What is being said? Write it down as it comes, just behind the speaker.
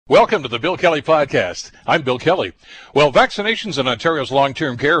Welcome to the Bill Kelly Podcast. I'm Bill Kelly. Well, vaccinations in Ontario's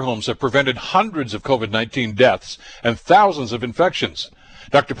long-term care homes have prevented hundreds of COVID-19 deaths and thousands of infections.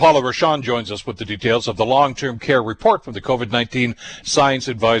 Dr. Paula Rochon joins us with the details of the long-term care report from the COVID-19 Science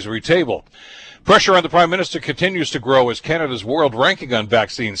Advisory Table. Pressure on the Prime Minister continues to grow as Canada's world ranking on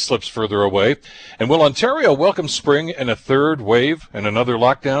vaccines slips further away. And will Ontario welcome spring and a third wave and another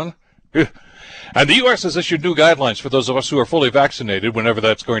lockdown? And the U.S. has issued new guidelines for those of us who are fully vaccinated, whenever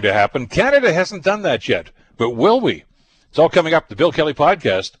that's going to happen. Canada hasn't done that yet, but will we? It's all coming up. The Bill Kelly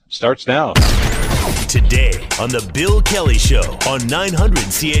Podcast starts now. Today on The Bill Kelly Show on 900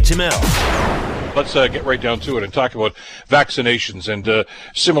 CHML. Let's get right down to it and talk about vaccinations and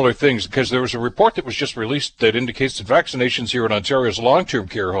similar things, because there was a report that was just released that indicates that vaccinations here in Ontario's long-term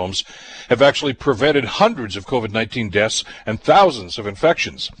care homes have actually prevented hundreds of COVID-19 deaths and thousands of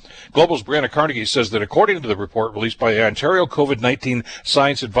infections. Global's Brianna Carnegie says that according to the report released by the Ontario COVID-19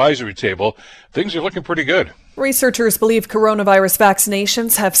 Science Advisory Table, things are looking pretty good. Researchers believe coronavirus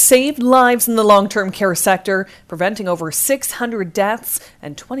vaccinations have saved lives in the long-term care sector, preventing over 600 deaths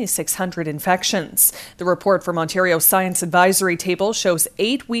and 2,600 infections. The report from Ontario Science Advisory Table shows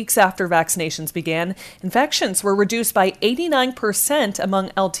 8 weeks after vaccinations began, infections were reduced by 89% among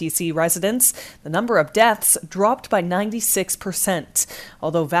LTC residents. The number of deaths dropped by 96%.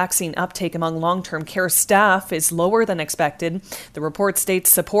 Although vaccine uptake among long-term care staff is lower than expected, the report states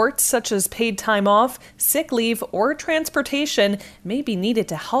support such as paid time off, sick leave, or transportation may be needed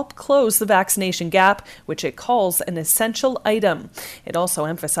to help close the vaccination gap, which it calls an essential item. It also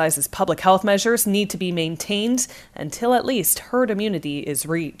emphasizes public health measures need to be maintained until at least herd immunity is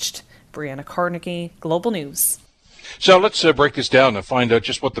reached. Brianna Carnegie, Global News. So let's break this down and find out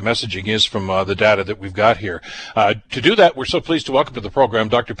just what the messaging is from the data that we've got here. To do that, we're so pleased to welcome to the program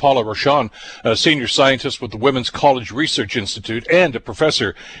Dr. Paula Rochon, a senior scientist with the Women's College Research Institute and a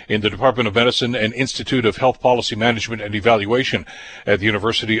professor in the Department of Medicine and Institute of Health Policy Management and Evaluation at the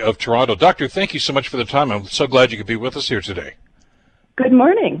University of Toronto. Doctor, thank you so much for the time. I'm so glad you could be with us here today. Good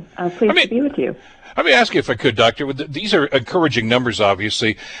morning. Pleased to be with you. Let me ask you if I could, Doctor. These are encouraging numbers,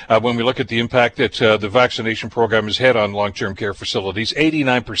 obviously, when we look at the impact that the vaccination program has had on long-term care facilities.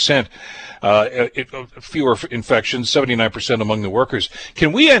 89% fewer infections, 79% among the workers.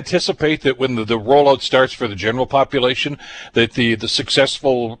 Can we anticipate that when the rollout starts for the general population, that the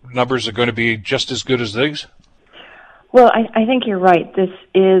successful numbers are going to be just as good as these? Well, I think you're right. This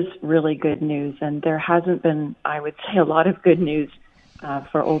is really good news, and there hasn't been, I would say, a lot of good news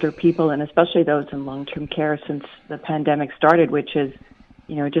for older people, and especially those in long-term care since the pandemic started, which is,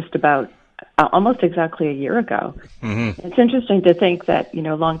 just about almost exactly a year ago. Mm-hmm. It's interesting to think that,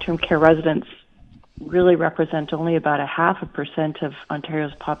 long-term care residents really represent only about 0.5% of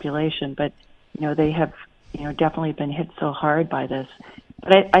Ontario's population, but, they have, definitely been hit so hard by this.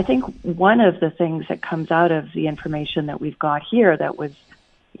 But I think one of the things that comes out of the information that we've got here that was,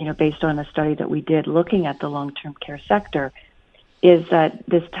 based on a study that we did looking at the long-term care sector, is that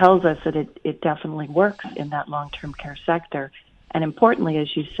this tells us that it definitely works in that long-term care sector. And importantly,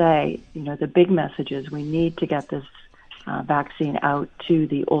 as you say, the big message is we need to get this vaccine out to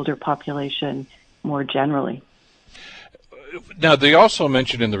the older population more generally. Now, they also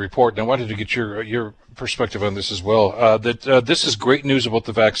mentioned in the report, and I wanted to get your perspective on this as well, that this is great news about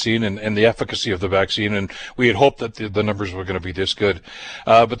the vaccine and the efficacy of the vaccine, and we had hoped that the numbers were going to be this good.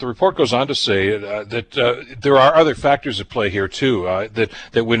 But the report goes on to say that there are other factors at play here, too,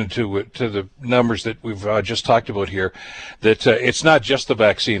 that went into the numbers that we've just talked about here, that it's not just the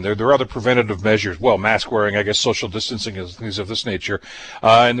vaccine. There are other preventative measures, mask wearing, I guess, social distancing, and things of this nature.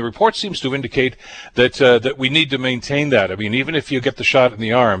 And the report seems to indicate that we need to maintain that. I mean, even if you get the shot in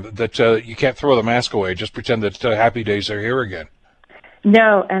the arm, that you can't throw the mask away. Just pretend that happy days are here again.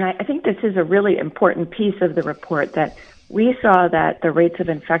 No, and I think this is a really important piece of the report, that we saw that the rates of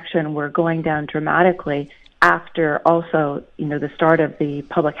infection were going down dramatically after also, the start of the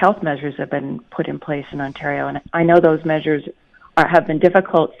public health measures have been put in place in Ontario. And I know those measures have been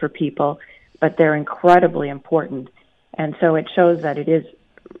difficult for people, but they're incredibly important. And so it shows that it is,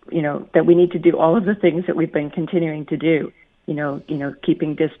 that we need to do all of the things that we've been continuing to do.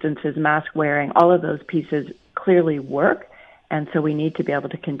 Keeping distances, mask wearing, all of those pieces clearly work. And so we need to be able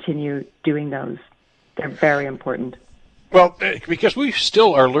to continue doing those. They're very important. Well, because we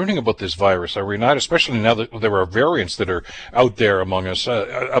still are learning about this virus, are we not? Especially now that there are variants that are out there among us,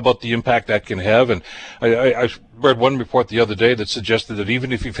 about the impact that can have. And I read one report the other day that suggested that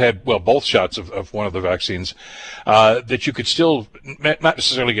even if you've had, both shots of one of the vaccines, that you could still not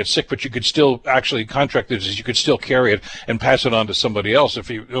necessarily get sick, but you could still actually contract the disease. You could still carry it and pass it on to somebody else if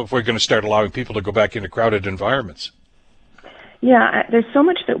we're going to start allowing people to go back into crowded environments. There's so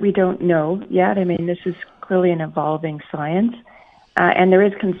much that we don't know yet. I mean, this is clearly an evolving science, and there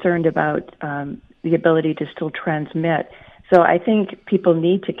is concern about the ability to still transmit. So I think people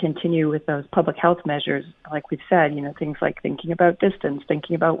need to continue with those public health measures, like we've said, things like thinking about distance,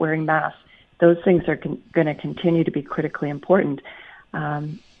 thinking about wearing masks. Those things are going to continue to be critically important.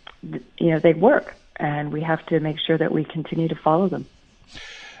 They work, and we have to make sure that we continue to follow them.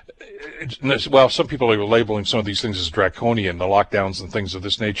 Well, some people are labeling some of these things as draconian, the lockdowns and things of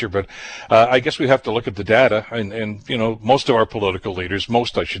this nature, but I guess we have to look at the data, and most of our political leaders,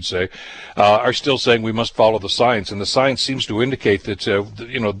 I should say, are still saying we must follow the science, and the science seems to indicate that,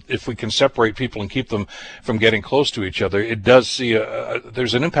 if we can separate people and keep them from getting close to each other, it does see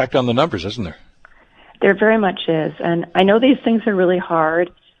there's an impact on the numbers, isn't there? There very much is, and I know these things are really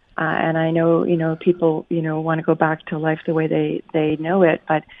hard, and I know, people, want to go back to life the way they know it,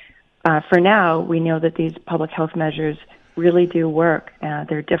 but for now, we know that these public health measures really do work.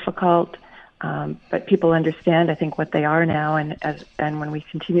 They're difficult, but people understand, I think, what they are now, and when we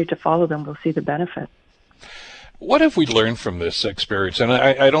continue to follow them, we'll see the benefit. What have we learned from this experience? And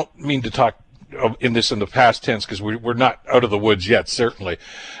I don't mean to talk in the past tense, because we're not out of the woods yet, certainly.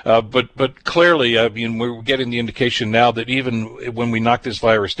 But clearly, we're getting the indication now that even when we knock this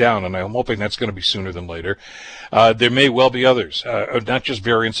virus down, and I'm hoping that's going to be sooner than later, there may well be others, not just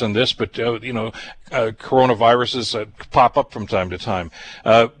variants on this, but, coronaviruses pop up from time to time.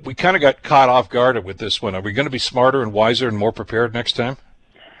 We kind of got caught off guard with this one. Are we going to be smarter and wiser and more prepared next time?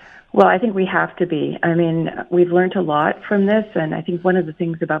 Well, I think we have to be. I mean, we've learned a lot from this, and I think one of the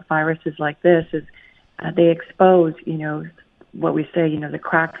things about viruses like this is they expose, what we say, the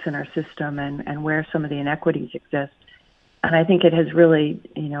cracks in our system and where some of the inequities exist. And I think it has really,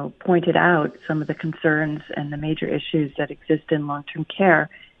 pointed out some of the concerns and the major issues that exist in long-term care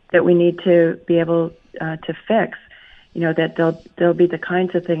that we need to be able to fix. That there'll be the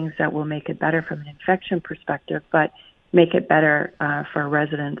kinds of things that will make it better from an infection perspective, but make it better for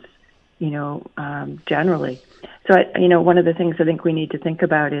residents, generally. So, one of the things I think we need to think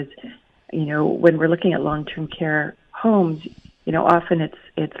about is, when we're looking at long-term care homes, often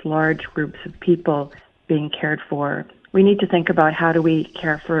it's large groups of people being cared for. We need to think about how do we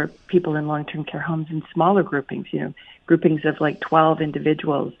care for people in long-term care homes in smaller groupings, groupings of like 12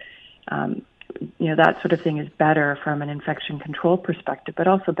 individuals. That sort of thing is better from an infection control perspective, but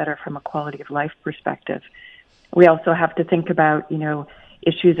also better from a quality of life perspective. We also have to think about,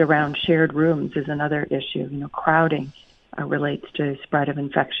 issues around shared rooms is another issue. Crowding relates to spread of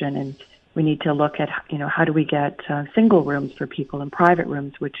infection, and we need to look at, how do we get single rooms for people and private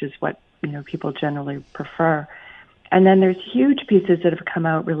rooms, which is what, people generally prefer. And then there's huge pieces that have come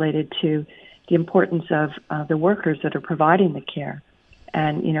out related to the importance of the workers that are providing the care.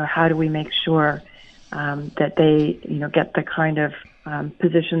 And, how do we make sure that they, get the kind of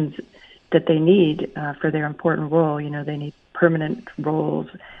positions that they need for their important role. They need permanent roles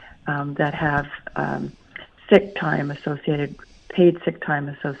that have sick time associated, paid sick time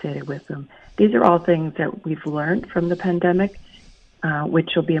associated with them. These are all things that we've learned from the pandemic,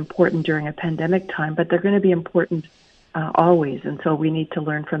 which will be important during a pandemic time, but they're going to be important always. And so we need to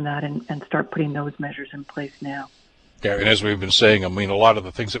learn from that and start putting those measures in place now. Yeah, and as we've been saying, a lot of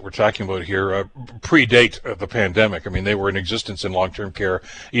the things that we're talking about here predate the pandemic. They were in existence in long-term care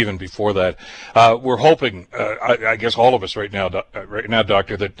even before that. We're hoping, I guess all of us right now,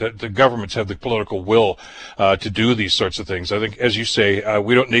 Doctor, that the governments have the political will to do these sorts of things. I think, as you say,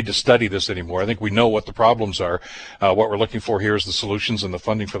 we don't need to study this anymore. I think we know what the problems are. What we're looking for here is the solutions and the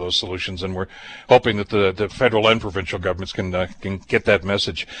funding for those solutions, and we're hoping that the federal and provincial governments can get that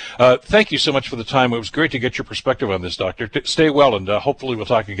message. Thank you so much for the time. It was great to get your perspective on this, Doctor. Stay well, and hopefully we'll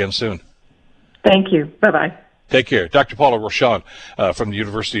talk again soon. Thank you. Bye-bye. Take care. Dr. Paula Rochon from the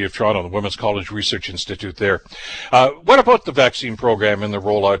University of Toronto, the Women's College Research Institute there. What about the vaccine program and the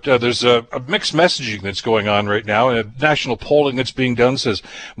rollout? There's a mixed messaging that's going on right now. National polling that's being done says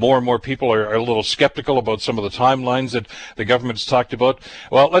more and more people are a little skeptical about some of the timelines that the government's talked about.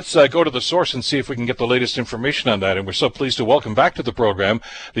 Well, let's go to the source and see if we can get the latest information on that. And we're so pleased to welcome back to the program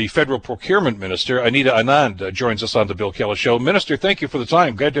the Federal Procurement Minister, Anita Anand, joins us on the Bill Kelly Show. Minister, thank you for the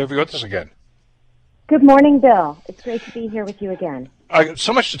time. Glad to have you with us again. Good morning, Bill. It's great to be here with you again.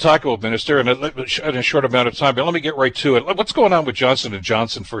 So much to talk about, Minister, in a short amount of time, but let me get right to it. What's going on with Johnson &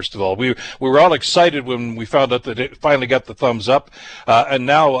 Johnson, first of all? We were all excited when we found out that it finally got the thumbs up, and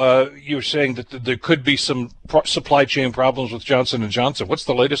now you're saying that there could be some supply chain problems with Johnson & Johnson. What's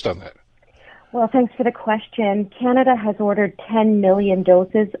the latest on that? Well, thanks for the question. Canada has ordered 10 million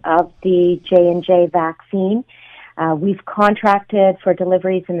doses of the J&J vaccine. We've contracted for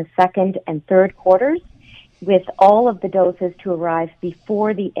deliveries in the second and third quarters, with all of the doses to arrive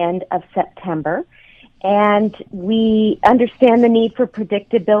before the end of September. And we understand the need for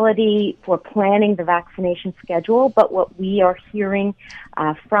predictability for planning the vaccination schedule, but what we are hearing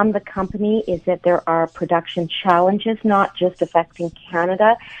from the company is that there are production challenges, not just affecting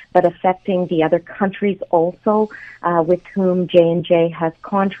Canada, but affecting the other countries also with whom J&J has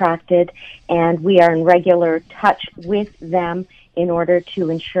contracted, and we are in regular touch with them in order to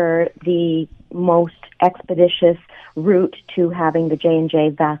ensure the most expeditious route to having the J&J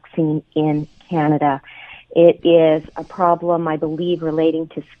vaccine in Canada. It is a problem, I believe, relating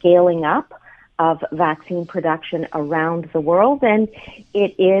to scaling up of vaccine production around the world, and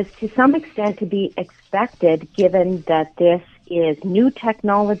it is to some extent to be expected given that this is new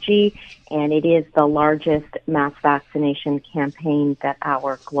technology and it is the largest mass vaccination campaign that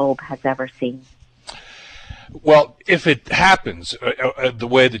our globe has ever seen. Well, if it happens the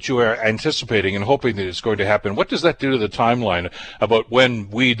way that you are anticipating and hoping that it's going to happen, what does that do to the timeline about when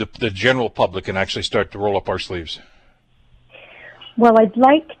we, the general public, can actually start to roll up our sleeves? Well, I'd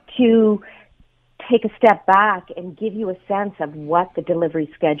like to take a step back and give you a sense of what the delivery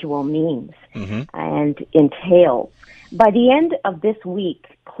schedule means and entails. By the end of this week,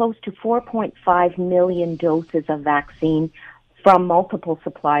 close to 4.5 million doses of vaccine from multiple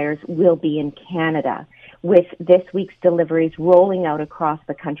suppliers will be in Canada, with this week's deliveries rolling out across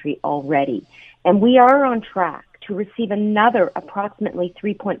the country already. And we are on track to receive another approximately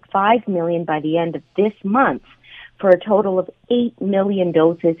 3.5 million by the end of this month, for a total of 8 million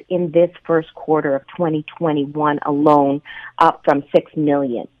doses in this first quarter of 2021 alone, up from 6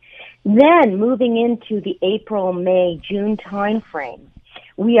 million. Then moving into the April, May, June timeframe,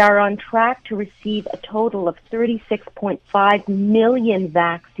 we are on track to receive a total of 36.5 million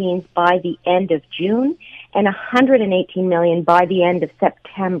vaccines by the end of June and 118 million by the end of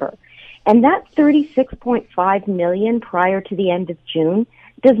September. And that 36.5 million prior to the end of June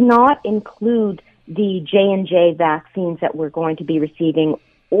does not include the J&J vaccines that we're going to be receiving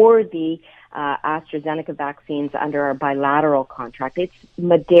or the AstraZeneca vaccines under our bilateral contract. It's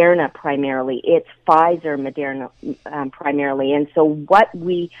Moderna primarily. It's Pfizer, Moderna primarily. And so what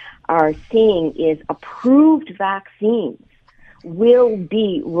we are seeing is approved vaccines will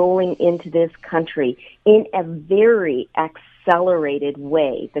be rolling into this country in a very accelerated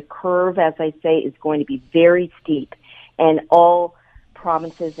way. The curve, as I say, is going to be very steep, and all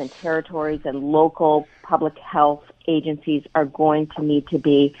provinces and territories and local public health agencies are going to need to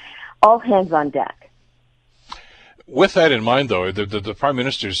be all hands on deck. With that in mind, though, the Prime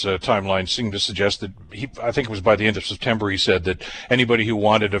Minister's timeline seemed to suggest that I think it was by the end of September, he said that anybody who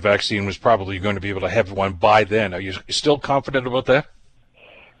wanted a vaccine was probably going to be able to have one by then. Are you still confident about that?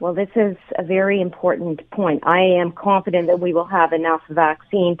 Well, this is a very important point. I am confident that we will have enough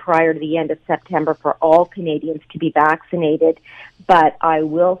vaccine prior to the end of September for all Canadians to be vaccinated. But I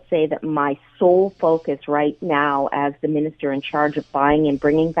will say that my sole focus right now as the minister in charge of buying and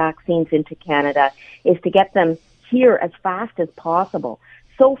bringing vaccines into Canada is to get them here as fast as possible.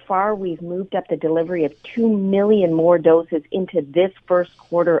 So far, we've moved up the delivery of 2 million more doses into this first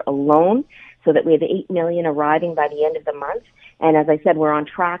quarter alone, so that we have 8 million arriving by the end of the month. And as I said, we're on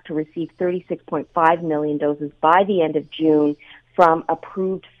track to receive 36.5 million doses by the end of June from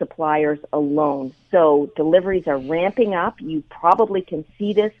approved suppliers alone. So deliveries are ramping up. You probably can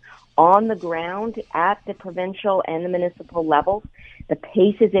see this on the ground at the provincial and the municipal levels. The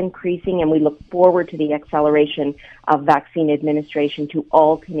pace is increasing, and we look forward to the acceleration of vaccine administration to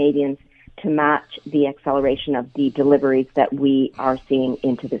all Canadians to match the acceleration of the deliveries that we are seeing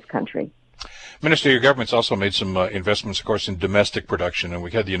into this country. Minister, your government's also made some investments, of course, in domestic production, and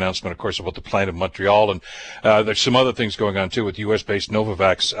we had the announcement, of course, about the plant in Montreal, and there's some other things going on, too, with U.S.-based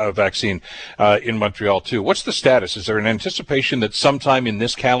Novavax vaccine in Montreal, too. What's the status? Is there an anticipation that sometime in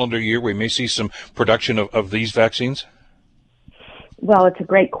this calendar year we may see some production of these vaccines? Well, it's a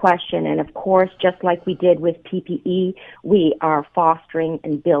great question, and of course, just like we did with PPE, we are fostering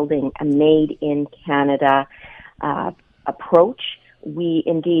and building a made-in-Canada approach. We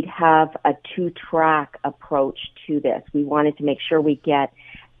indeed have a two-track approach to this. We wanted to make sure we get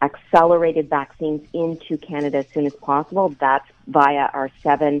accelerated vaccines into Canada as soon as possible. That's via our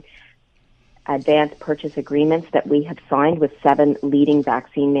 7 advanced purchase agreements that we have signed with 7 leading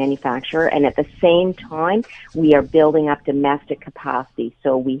vaccine manufacturers. And at the same time, we are building up domestic capacity.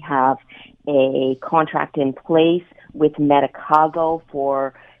 So we have a contract in place with Medicago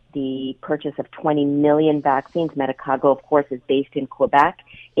for the purchase of 20 million vaccines. Medicago, of course, is based in Quebec.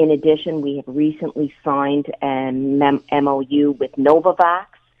 In addition, we have recently signed an MOU with Novavax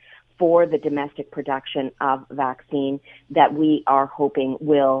for the domestic production of vaccine that we are hoping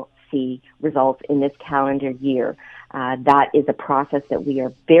will see results in this calendar year. That is a process that we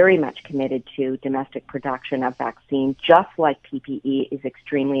are very much committed to. Domestic production of vaccine, just like PPE, is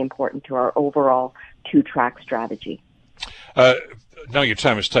extremely important to our overall two-track strategy. Now your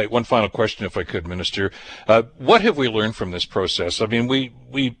time is tight. One final question, if I could, Minister. What have we learned from this process? I mean, we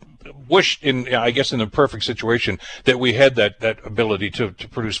wish, in the perfect situation, that we had that ability to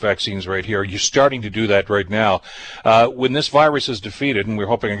produce vaccines right here. You're starting to do that right now. When this virus is defeated, and we're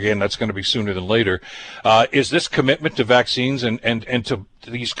hoping, again, that's going to be sooner than later, is this commitment to vaccines and to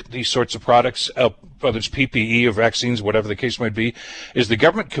these sorts of products, whether it's PPE or vaccines, whatever the case might be, is the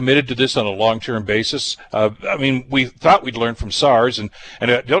government committed to this on a long-term basis? I mean, we thought we'd learn from SARS, and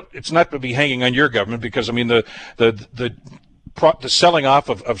it's not going to be hanging on your government, because, I mean, the selling off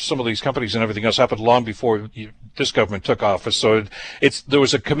of some of these companies and everything else happened long before this government took office. So there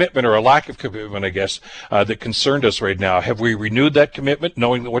was a commitment, or a lack of commitment, I guess, that concerned us right now. Have we renewed that commitment,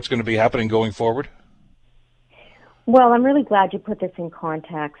 knowing what's going to be happening going forward? Well, I'm really glad you put this in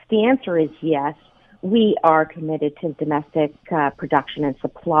context. The answer is yes. We are committed to domestic production and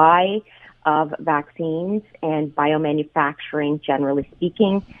supply of vaccines and biomanufacturing, generally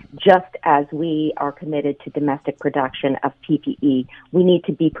speaking, just as we are committed to domestic production of PPE. We need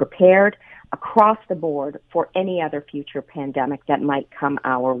to be prepared across the board for any other future pandemic that might come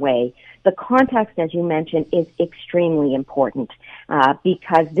our way. The context, as you mentioned, is extremely important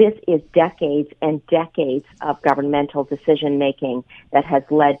because this is decades and decades of governmental decision-making that has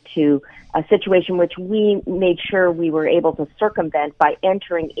led to a situation which we made sure we were able to circumvent by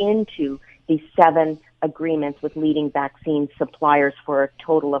entering into these 7 agreements with leading vaccine suppliers for a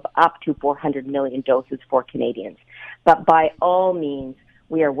total of up to 400 million doses for Canadians. But by all means,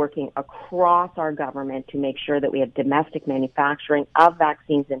 we are working across our government to make sure that we have domestic manufacturing of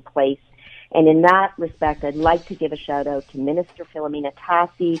vaccines in place. And in that respect, I'd like to give a shout out to Minister Philomena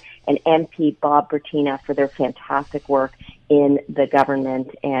Tassi and MP Bob Bertina for their fantastic work in the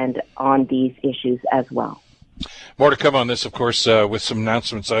government and on these issues as well. More to come on this, of course, with some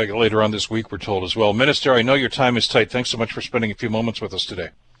announcements later on this week, we're told as well. Minister, I know your time is tight. Thanks so much for spending a few moments with us today.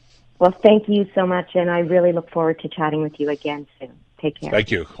 Well, thank you so much, and I really look forward to chatting with you again soon. Take care.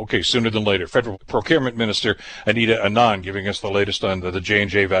 Thank you. Okay, sooner than later. Federal Procurement Minister Anita Anand giving us the latest on the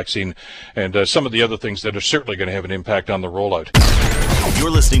J&J vaccine and some of the other things that are certainly going to have an impact on the rollout.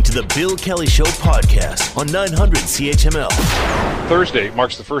 You're listening to the Bill Kelly Show podcast on 900 CHML. Thursday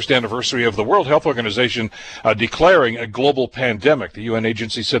marks the first anniversary of the World Health Organization declaring a global pandemic. The UN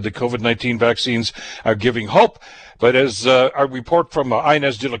agency said the COVID-19 vaccines are giving hope, but as our report from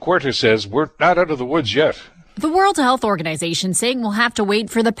Inés de la Cuerta says, we're not out of the woods yet. The World Health Organization saying we'll have to wait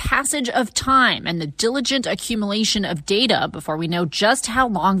for the passage of time and the diligent accumulation of data before we know just how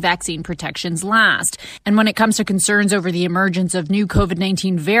long vaccine protections last. And when it comes to concerns over the emergence of new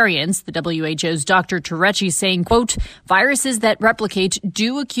COVID-19 variants, the WHO's Dr. Turecci saying, quote, viruses that replicate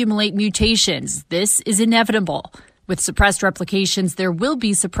do accumulate mutations. This is inevitable. With suppressed replications, there will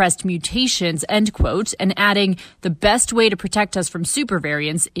be suppressed mutations, end quote, and adding, the best way to protect us from super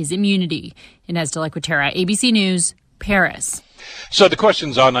variants is immunity. Inés de la Cuerta, ABC News, Paris. So the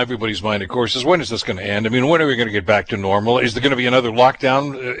question's on everybody's mind, of course, is when is this going to end? I mean, when are we going to get back to normal? Is there going to be another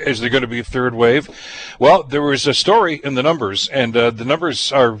lockdown? Is there going to be a third wave? Well, there was a story in the numbers, and the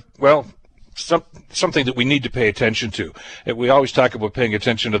numbers are, well, something that we need to pay attention to. We always talk about paying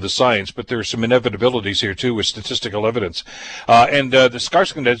attention to the science, but there are some inevitabilities here too with statistical evidence. And the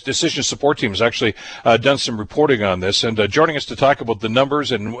Skarskin Decision Support Team has actually done some reporting on this. And joining us to talk about the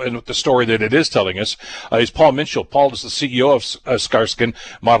numbers and the story that it is telling us is Paul Minshall. Paul is the CEO of Skarskin,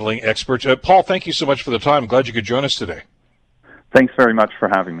 modeling expert. Paul, thank you so much for the time. Glad you could join us today. Thanks very much for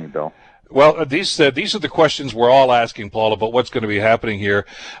having me, Bill. Well, these are the questions we're all asking, Paul, about what's going to be happening here.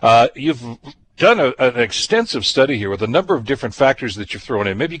 You've done an extensive study here with a number of different factors that you've thrown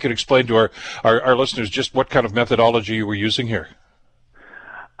in. Maybe you could explain to our listeners just what kind of methodology you were using here.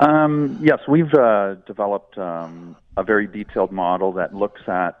 Yes, we've developed a very detailed model that looks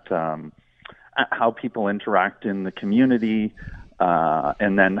at how people interact in the community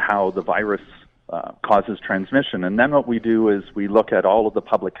and then how the virus causes transmission. And then what we do is we look at all of the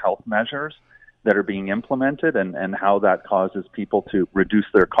public health measures that are being implemented and how that causes people to reduce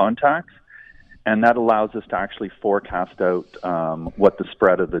their contacts. And that allows us to actually forecast out what the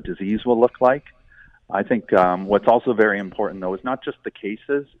spread of the disease will look like. I think what's also very important, though, is not just the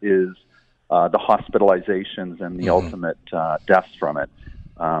cases, is the hospitalizations and the ultimate deaths from it.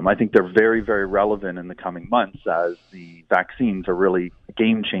 I think they're very, very relevant in the coming months as the vaccines are really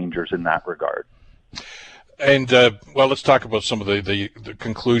game changers in that regard. And, well, let's talk about some of the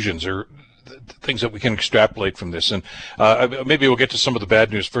conclusions. things that we can extrapolate from this. And maybe we'll get to some of the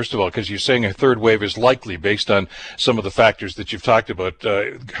bad news first of all, because you're saying a third wave is likely based on some of the factors that you've talked about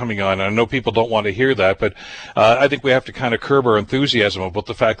coming on. I know people don't want to hear that, but I think we have to kind of curb our enthusiasm about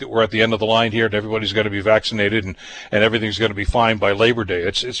the fact that we're at the end of the line here and everybody's going to be vaccinated and everything's going to be fine by Labor Day.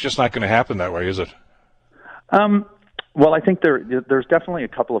 It's just not going to happen that way, is it? Well, I think there's definitely a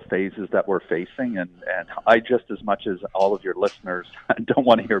couple of phases that we're facing, and I, just as much as all of your listeners, don't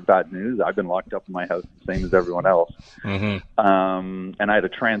want to hear bad news. I've been locked up in my house the same as everyone else. And I had a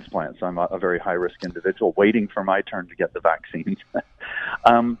transplant, so I'm a very high-risk individual waiting for my turn to get the vaccines.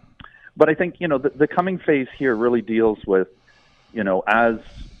 But I think, the coming phase here really deals with, as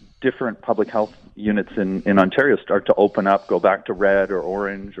different public health units in Ontario start to open up, go back to red or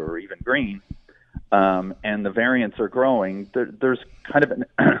orange or even green, and the variants are growing, there's kind of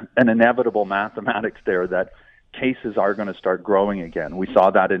an inevitable mathematics there that cases are going to start growing again. We saw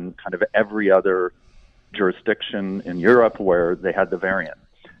that in kind of every other jurisdiction in Europe where they had the variant.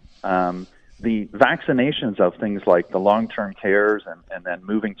 The vaccinations of things like the long-term cares and then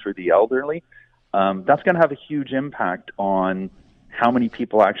moving through the elderly, that's going to have a huge impact on how many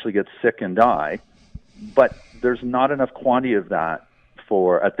people actually get sick and die. But there's not enough quantity of that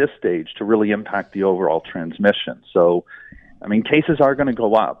at this stage to really impact the overall transmission. So, cases are going to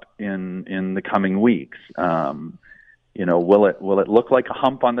go up in the coming weeks. Will it look like a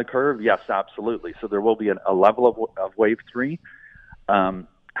hump on the curve? Yes, absolutely. So there will be a level of wave 3.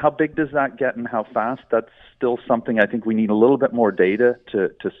 How big does that get and how fast? That's still something I think we need a little bit more data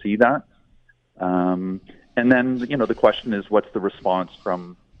to see that. And then, the question is, what's the response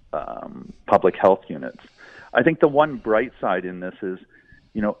from public health units? I think the one bright side in this is,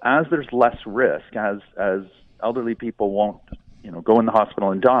 as there's less risk, as elderly people won't, go in the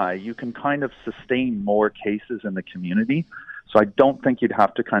hospital and die, you can kind of sustain more cases in the community. So I don't think you'd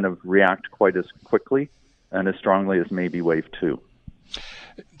have to kind of react quite as quickly and as strongly as maybe wave 2.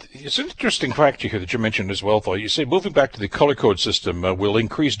 It's an interesting factor here that you mentioned as well, though. You say moving back to the color code system will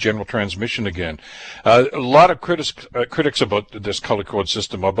increase general transmission again. A lot of critics about this color code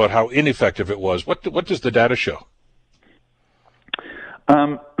system, about how ineffective it was. What does the data show?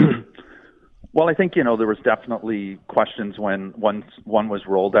 Well, I think, there was definitely questions when one was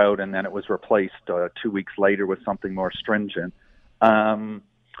rolled out and then it was replaced 2 weeks later with something more stringent.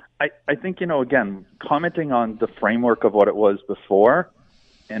 I think, again, commenting on the framework of what it was before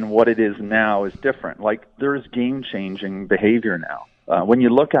and what it is now is different. Like, there is game-changing behavior now. When you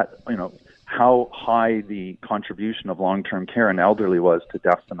look at, how high the contribution of long-term care and elderly was to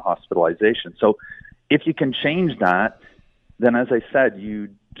deaths and hospitalization. So if you can change that, then, as I said, you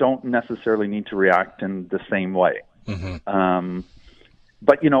don't necessarily need to react in the same way.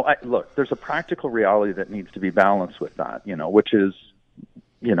 But, look, there's a practical reality that needs to be balanced with that, which is,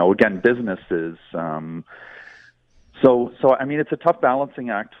 again, businesses. So it's a tough balancing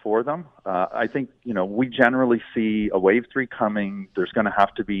act for them. I think, we generally see a wave 3 coming. There's going to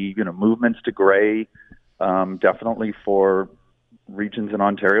have to be, movements to gray, definitely for regions in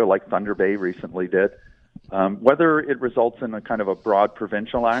Ontario like Thunder Bay recently did. Whether it results in a kind of a broad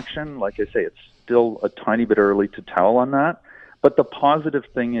provincial action, like I say, it's still a tiny bit early to tell on that. But the positive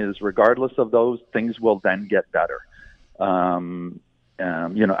thing is, regardless of those, things will then get better.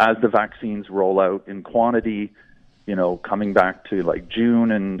 As the vaccines roll out in quantity, coming back to like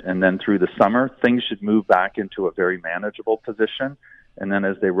June and then through the summer, things should move back into a very manageable position. And then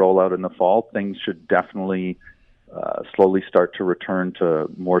as they roll out in the fall, things should definitely slowly start to return to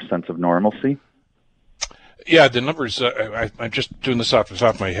more sense of normalcy. Yeah, the numbers, I'm just doing this off the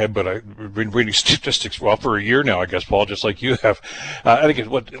top of my head, but I've been reading statistics, for a year now, I guess, Paul, just like you have. I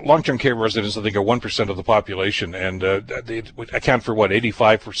think long-term care residents, I think, are 1% of the population, and they account for,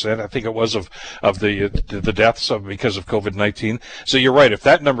 85%, I think it was, of the deaths because of COVID-19. So you're right, if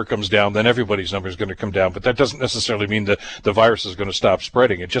that number comes down, then everybody's number is going to come down, but that doesn't necessarily mean that the virus is going to stop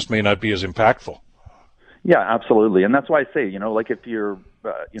spreading. It just may not be as impactful. Yeah, absolutely. And that's why I say, if you're,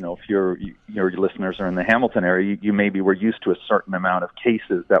 if your listeners are in the Hamilton area, you maybe were used to a certain amount of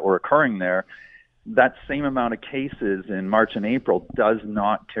cases that were occurring there. That same amount of cases in March and April does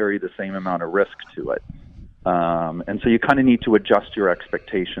not carry the same amount of risk to it. And so you kind of need to adjust your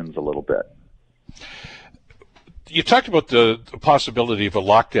expectations a little bit. You talked about the possibility of a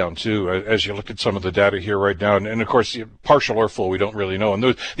lockdown, too, as you look at some of the data here right now. And of course, partial or full, we don't really know.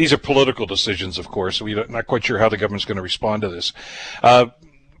 And these are political decisions, of course. So we're not quite sure how the government's going to respond to this.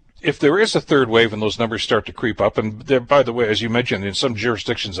 If there is a third wave and those numbers start to creep up, and by the way, as you mentioned, in some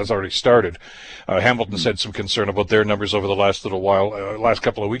jurisdictions that's already started. Hamilton's had some concern about their numbers over the last little while, last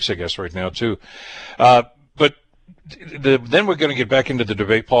couple of weeks, I guess, right now, too. But then we're going to get back into the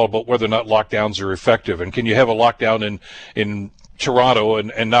debate, Paul, about whether or not lockdowns are effective. And can you have a lockdown in Toronto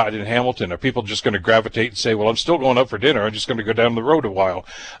and not in Hamilton? Are people just going to gravitate and say, well, I'm still going out for dinner, I'm just going to go down the road a while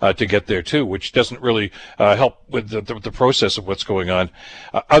to get there too, which doesn't really help with the process of what's going on.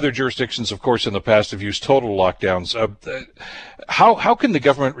 Other jurisdictions, of course, in the past have used total lockdowns. How can the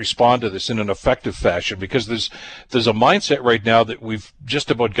government respond to this in an effective fashion? Because there's a mindset right now that we've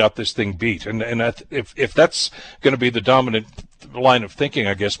just about got this thing beat, and if that's going to be the dominant line of thinking,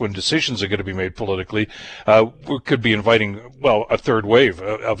 I guess, when decisions are going to be made politically, we could be inviting, well, a third wave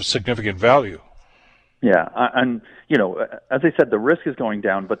of significant value. Yeah, and as I said, the risk is going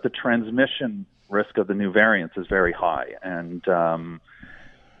down, but the transmission risk of the new variants is very high, and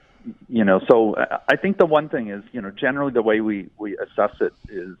so I think the one thing is, generally the way we assess it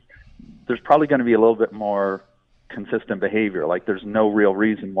is there's probably going to be a little bit more consistent behavior. Like, there's no real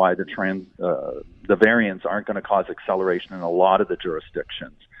reason why the variants aren't going to cause acceleration in a lot of the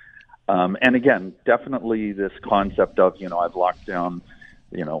jurisdictions. And again, definitely this concept of, I've locked down,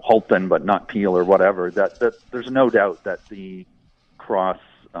 Halton but not Peel or whatever, that there's no doubt that the cross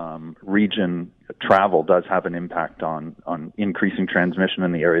region travel does have an impact on increasing transmission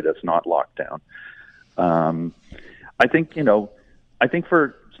in the area that's not locked down. I think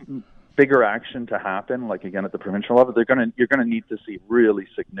for bigger action to happen, like again at the provincial level, you're going to need to see really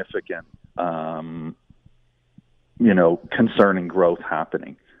significant, concerning growth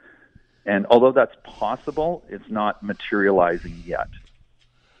happening. And although that's possible, it's not materializing yet.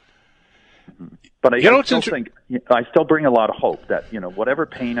 But I still bring a lot of hope that, whatever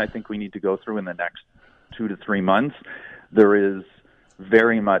pain I think we need to go through in the next 2 to 3 months, there is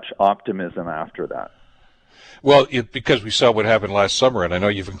very much optimism after that. Well, because we saw what happened last summer, and I know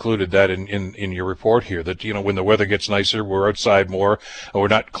you've included that in your report here, that, when the weather gets nicer, we're outside more, and we're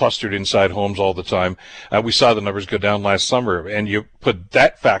not clustered inside homes all the time. We saw the numbers go down last summer, and you put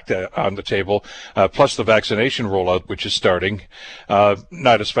that fact on the table, plus the vaccination rollout, which is starting,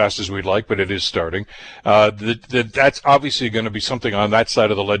 not as fast as we'd like, but it is starting. That's obviously going to be something on that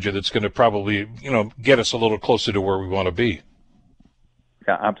side of the ledger that's going to probably, get us a little closer to where we want to be.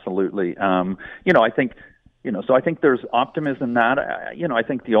 Yeah, absolutely. I think, so I think there's optimism that, I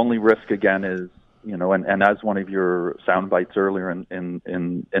think the only risk again is, and as one of your sound bites earlier in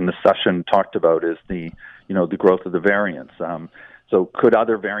the session talked about, is the growth of the variants. So could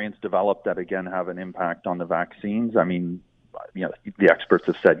other variants develop that again have an impact on the vaccines? I mean, the experts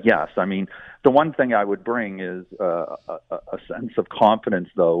have said yes. I mean, the one thing I would bring is a sense of confidence,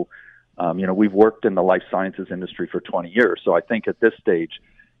 though. We've worked in the life sciences industry for 20 years, so I think at this stage,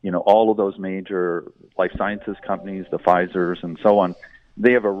 all of those major life sciences companies, the Pfizers and so on,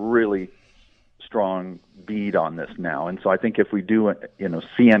 they have a really strong bead on this now. And so I think if we do,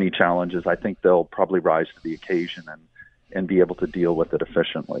 see any challenges, I think they'll probably rise to the occasion and be able to deal with it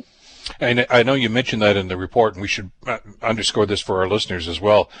efficiently. And I know you mentioned that in the report, and we should underscore this for our listeners as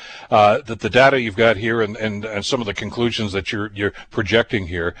well, that the data you've got here and some of the conclusions that you're projecting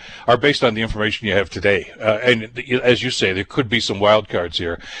here are based on the information you have today. And as you say, there could be some wild cards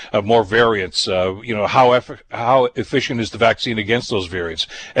here, more variants. How efficient is the vaccine against those variants?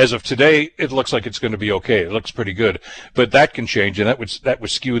 As of today, it looks like it's going to be okay. It looks pretty good, but that can change, and that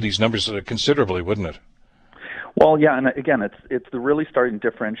would skew these numbers considerably, wouldn't it? Well, yeah, and again, it's really starting to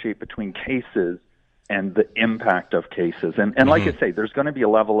differentiate between cases and the impact of cases. And like I say, there's going to be a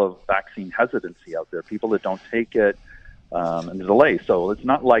level of vaccine hesitancy out there, people that don't take it, and the delay. So it's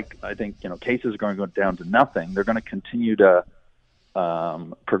not like, I think, cases are going to go down to nothing. They're going to continue to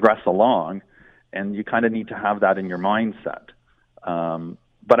progress along, and you kind of need to have that in your mindset.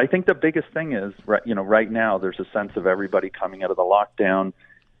 But I think the biggest thing is, right now, there's a sense of everybody coming out of the lockdown.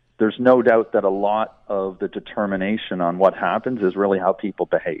 There's no doubt that a lot of the determination on what happens is really how people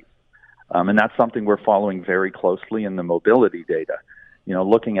behave. And that's something we're following very closely in the mobility data,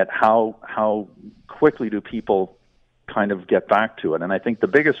 looking at how quickly do people kind of get back to it. And I think the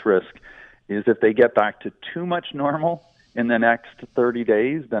biggest risk is if they get back to too much normal in the next 30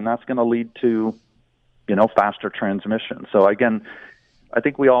 days, then that's going to lead to, faster transmission. So again, I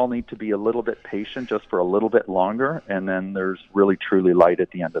think we all need to be a little bit patient just for a little bit longer, and then there's really truly light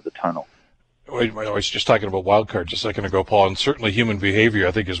at the end of the tunnel. I was just talking about wild cards a second ago, Paul, and certainly human behavior,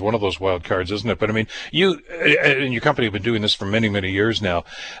 I think, is one of those wild cards, isn't it? But I mean, you and your company have been doing this for many, many years now,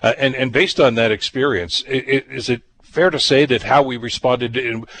 and based on that experience, is it fair to say that how we responded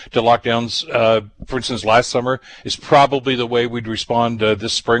to lockdowns, for instance, last summer, is probably the way we'd respond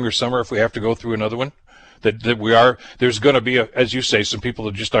this spring or summer if we have to go through another one? There's going to be, as you say, some people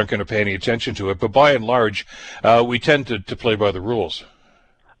that just aren't going to pay any attention to it. But by and large, we tend to play by the rules.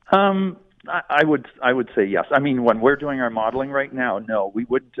 I would say yes. I mean, when we're doing our modeling right now, no, we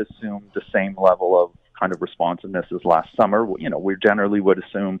wouldn't assume the same level of kind of responsiveness as last summer. We generally would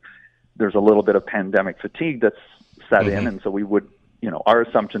assume there's a little bit of pandemic fatigue that's set in, and so we would, our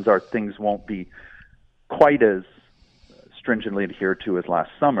assumptions are things won't be quite as stringently adhered to as last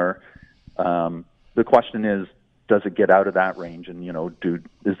summer. The question is, does it get out of that range? And,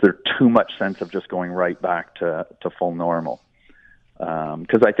 is there too much sense of just going right back to full normal?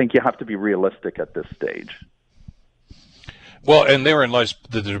 Because I think you have to be realistic at this stage. Well, and therein lies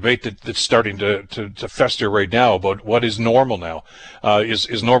the debate that's starting to fester right now about what is normal now.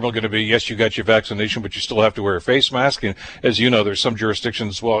 Is normal going to be, yes, you got your vaccination, but you still have to wear a face mask? And as you know, there's some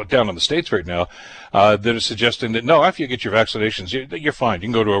jurisdictions, well, down in the States right now, that are suggesting that, no, after you get your vaccinations, you're fine. You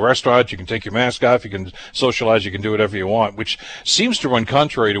can go to a restaurant, you can take your mask off, you can socialize, you can do whatever you want, which seems to run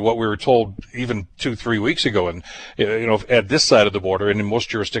contrary to what we were told even 2-3 weeks ago. And, at this side of the border and in most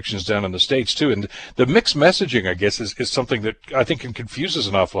jurisdictions down in the States too. And the mixed messaging, I guess, is something that I think confuses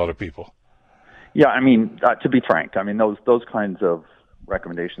an awful lot of people. Yeah, I mean, to be frank, I mean, those kinds of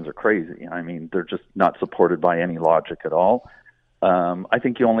recommendations are crazy. I mean, they're just not supported by any logic at all. I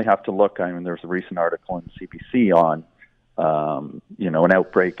think you only have to look. I mean, there's a recent article in CBC on, an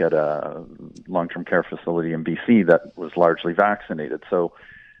outbreak at a long-term care facility in BC that was largely vaccinated. So,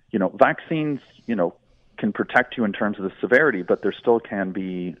 vaccines, can protect you in terms of the severity, but there still can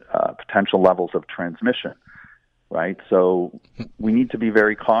be potential levels of transmission. Right. So we need to be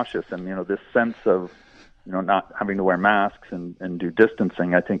very cautious. And, this sense of, not having to wear masks and do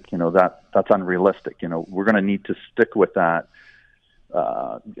distancing, I think, that's unrealistic. We're going to need to stick with that,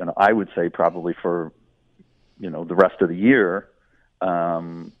 I would say probably for, the rest of the year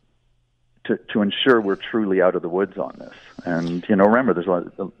to ensure we're truly out of the woods on this. And, remember, there's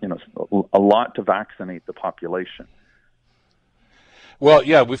a lot to vaccinate the population. Well,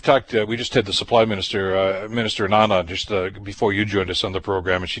 yeah, we've talked. We just had the supply minister, Minister Nana, just before you joined us on the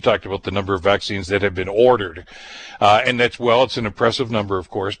program, and she talked about the number of vaccines that have been ordered, and it's an impressive number,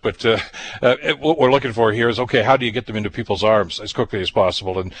 of course. But what we're looking for here is, okay, how do you get them into people's arms as quickly as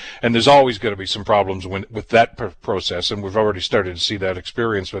possible? And there's always going to be some problems with that process, and we've already started to see that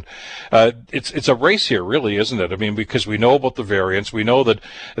experience. But it's a race here, really, isn't it? I mean, because we know about the variants, we know that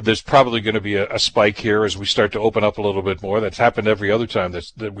there's probably going to be a spike here as we start to open up a little bit more. That's happened every other time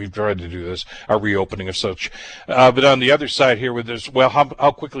that we've tried to do this, our reopening of such. But on the other side here with this, well,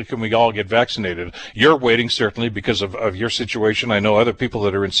 how quickly can we all get vaccinated? You're waiting, certainly, because of your situation. I know other people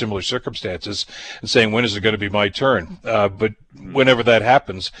that are in similar circumstances and saying, when is it going to be my turn? But whenever that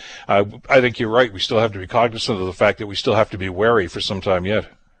happens, I think you're right. We still have to be cognizant of the fact that we still have to be wary for some time yet.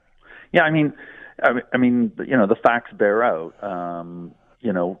 Yeah, I mean, the facts bear out.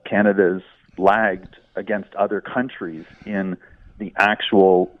 Canada's lagged against other countries in the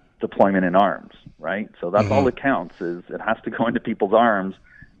actual deployment in arms, right? So that's all that counts, is it has to go into people's arms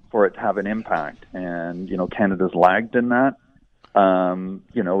for it to have an impact. And, Canada's lagged in that.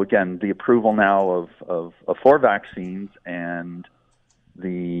 Again, the approval now of 4 vaccines and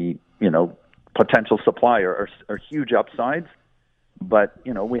the, potential supply are huge upsides. But,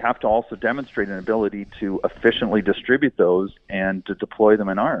 we have to also demonstrate an ability to efficiently distribute those and to deploy them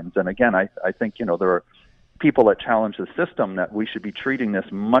in arms. And again, I think, there are people that challenge the system that we should be treating this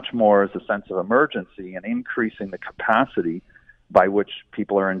much more as a sense of emergency and increasing the capacity by which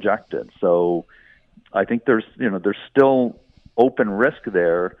people are injected. So I think there's still open risk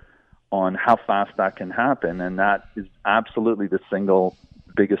there on how fast that can happen, and that is absolutely the single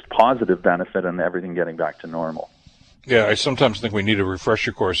biggest positive benefit in everything getting back to normal. Yeah, I sometimes think we need a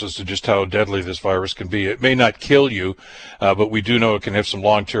refresher course as to just how deadly this virus can be. It may not kill you, but we do know it can have some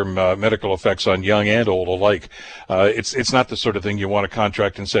long-term medical effects on young and old alike. It's not the sort of thing you want to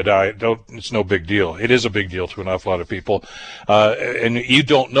contract and say, it's no big deal. It is a big deal to an awful lot of people, and you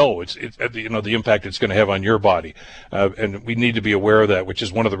don't know the impact it's going to have on your body, and we need to be aware of that, which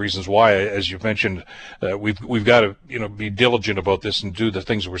is one of the reasons why, as you mentioned, we've got to be diligent about this and do the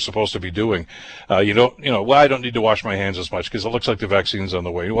things we're supposed to be doing. I don't need to wash my hands as much because it looks like the vaccine's on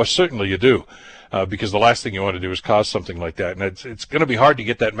the way. Well, certainly you do, because the last thing you want to do is cause something like that. And it's going to be hard to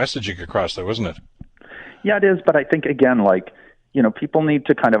get that messaging across, though, isn't it? Yeah, it is. But I think, again, people need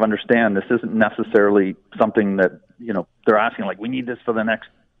to kind of understand this isn't necessarily something that, they're asking, we need this for the next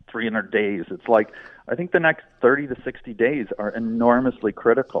 300 days. It's I think the next 30 to 60 days are enormously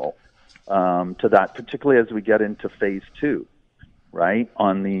critical to that, particularly as we get into phase 2. Right,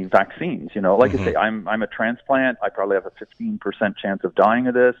 on the vaccines, I say, I'm a transplant. I probably have a 15% chance of dying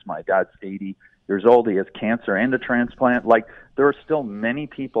of this. My dad's 80 years old. He has cancer and a transplant. There are still many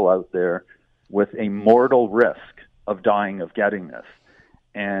people out there with a mortal risk of dying of getting this.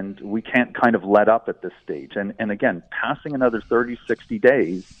 and we can't kind of let up at this stage. And again, passing another 30, 60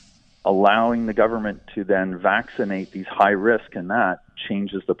 days, allowing the government to then vaccinate these high risk, and that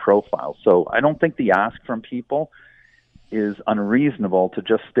changes the profile. So I don't think the ask from people is unreasonable to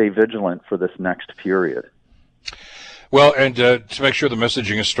just stay vigilant for this next period. Well, and to make sure the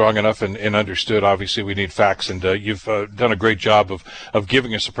messaging is strong enough and understood, obviously we need facts, and you've done a great job of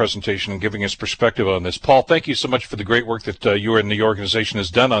giving us a presentation and giving us perspective on this. Paul, thank you so much for the great work that you and the organization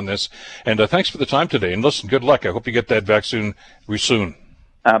has done on this, and thanks for the time today. And listen, good luck. I hope you get that vaccine soon.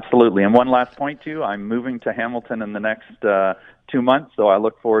 Absolutely. And one last point, too. I'm moving to Hamilton in the next 2 months, so I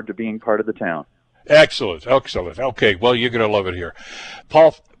look forward to being part of the town. Excellent. Okay, well, you're going to love it here.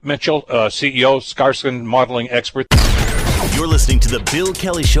 Paul Mitchell, CEO, Scarskin modeling expert. You're listening to the Bill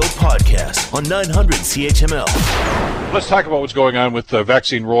Kelly Show podcast on 900 CHML. Let's talk about what's going on with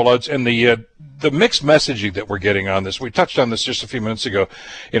vaccine rollouts and the mixed messaging that we're getting on this. We touched on this just a few minutes ago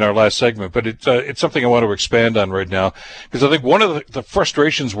in our last segment, but it's something I want to expand on right now, because I think one of the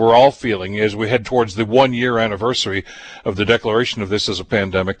frustrations we're all feeling as we head towards the 1-year anniversary of the declaration of this as a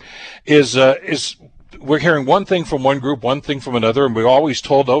pandemic is we're hearing one thing from one group, one thing from another, and we're always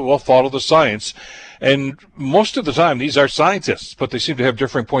told, oh, well, follow the science. And most of the time, these are scientists, but they seem to have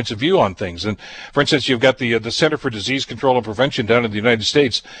differing points of view on things. And for instance, you've got the Center for Disease Control and Prevention down in the United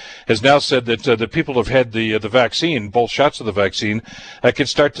States has now said that the people who've had the vaccine, both shots of the vaccine, can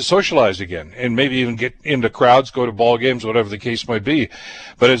start to socialize again and maybe even get into crowds, go to ball games, whatever the case might be.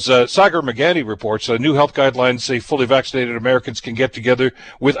 But as Sagar Magani reports, new health guidelines say fully vaccinated Americans can get together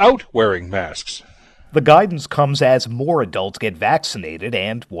without wearing masks. The guidance comes as more adults get vaccinated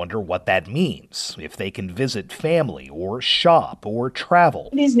and wonder what that means, if they can visit family or shop or travel.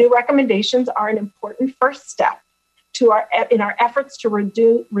 These new recommendations are an important first step in our efforts to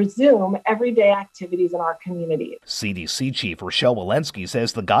resume everyday activities in our communities. CDC Chief Rochelle Walensky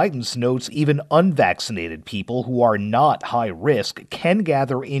says the guidance notes even unvaccinated people who are not high risk can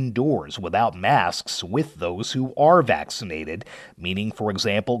gather indoors without masks with those who are vaccinated, meaning, for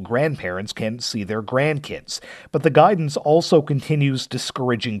example, grandparents can see their grandkids. But the guidance also continues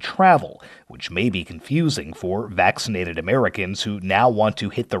discouraging travel, which may be confusing for vaccinated Americans who now want to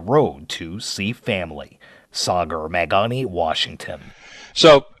hit the road to see family. Sagar Magani, Washington.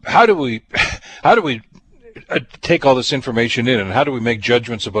 So how do we take all this information in, and how do we make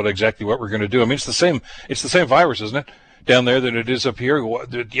judgments about exactly what we're going to do? I mean, it's the same virus, isn't it, down there than it is up here?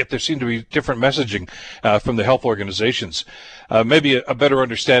 Yet there seem to be different messaging from the health organizations. Maybe a better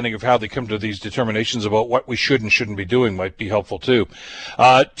understanding of how they come to these determinations about what we should and shouldn't be doing might be helpful too.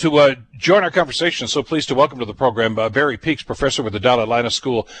 To join our conversation, so pleased to welcome to the program Barry Peaks, professor with the Dalai Lama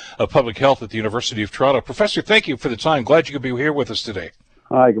School of Public Health at the University of Toronto. Professor, thank you for the time. Glad you could be here with us today.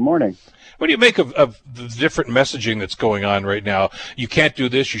 Hi, good morning. What do you make of the different messaging that's going on right now? You can't do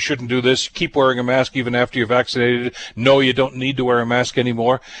this, you shouldn't do this, keep wearing a mask even after you're vaccinated. No, you don't need to wear a mask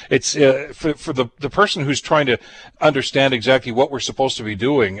anymore. It's for the person who's trying to understand exactly what we're supposed to be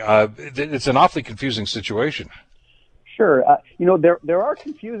doing, it's an awfully confusing situation. Sure. There are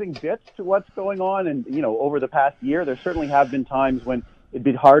confusing bits to what's going on, and, over the past year, there certainly have been times when it'd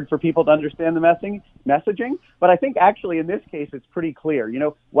be hard for people to understand the messaging. But I think actually in this case, it's pretty clear.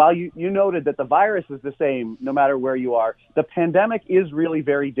 While you noted that the virus is the same no matter where you are, the pandemic is really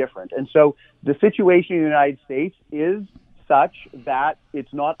very different. And so the situation in the United States is such that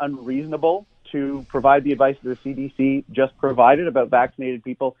it's not unreasonable to provide the advice that the CDC just provided about vaccinated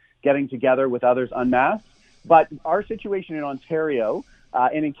people getting together with others unmasked. But our situation in Ontario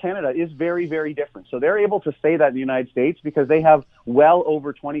and in Canada is very, very different. So they're able to say that in the United States because they have well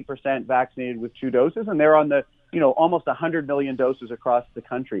over 20% vaccinated with 2 doses, and they're on the, almost 100 million doses across the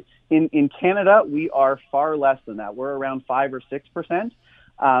country. In Canada, we are far less than that. We're around 5 or 6%,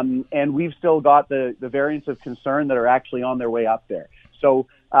 and we've still got the variants of concern that are actually on their way up there. So,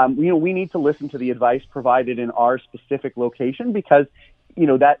 we need to listen to the advice provided in our specific location because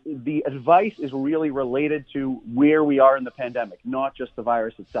that the advice is really related to where we are in the pandemic, not just the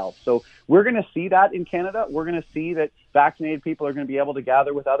virus itself. So we're going to see that in Canada. We're going to see that vaccinated people are going to be able to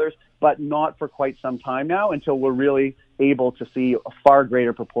gather with others, but not for quite some time now until we're really able to see a far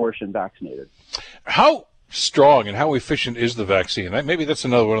greater proportion vaccinated. How strong and how efficient is the vaccine? Maybe that's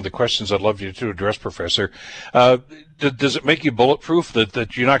another one of the questions I'd love you to address, Professor. Does it make you bulletproof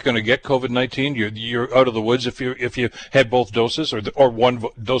that you're not going to get COVID-19? You're out of the woods if you had both doses or one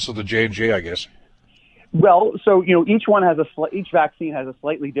dose of the J&J, I guess. Well, so each one has each vaccine has a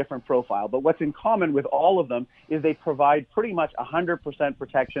slightly different profile, but what's in common with all of them is they provide pretty much 100%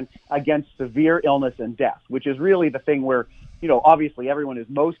 protection against severe illness and death, which is really the thing where obviously everyone is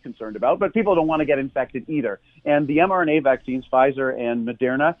most concerned about, but people don't want to get infected either. And the mRNA vaccines, Pfizer and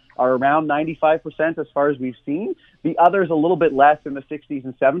Moderna, are around 95% as far as we've seen. The others a little bit less in the 60s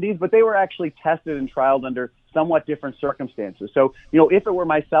and 70s, but they were actually tested and trialed under somewhat different circumstances. So, if it were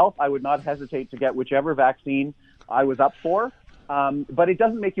myself, I would not hesitate to get whichever vaccine I was up for. But it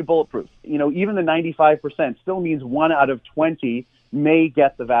doesn't make you bulletproof. Even the 95% still means 1 out of 20 may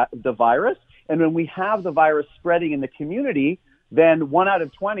get the virus. And when we have the virus spreading in the community, then 1 out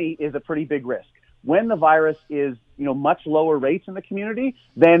of 20 is a pretty big risk. When the virus is, much lower rates in the community,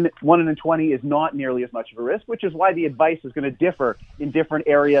 then 1 in 20 is not nearly as much of a risk, which is why the advice is going to differ in different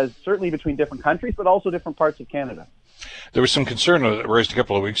areas, certainly between different countries, but also different parts of Canada. There was some concern raised a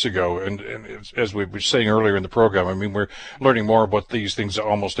couple of weeks ago, and as we were saying earlier in the program, we're learning more about these things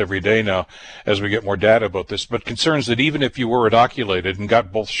almost every day now as we get more data about this, but concerns that even if you were inoculated and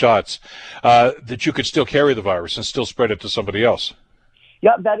got both shots, that you could still carry the virus and still spread it to somebody else.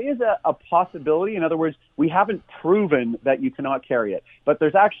 Yeah, that is a possibility. In other words, we haven't proven that you cannot carry it, but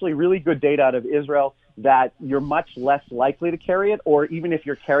there's actually really good data out of Israel that you're much less likely to carry it, or even if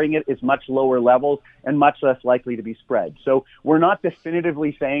you're carrying it, it's much lower levels and much less likely to be spread. So we're not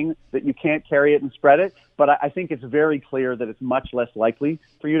definitively saying that you can't carry it and spread it, but I think it's very clear that it's much less likely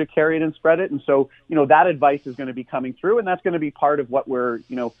for you to carry it and spread it. And so, that advice is going to be coming through, and that's going to be part of what we're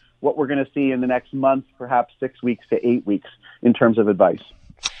going to see in the next month, perhaps 6 weeks to 8 weeks in terms of advice.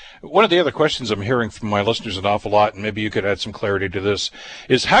 One of the other questions I'm hearing from my listeners an awful lot, and maybe you could add some clarity to this,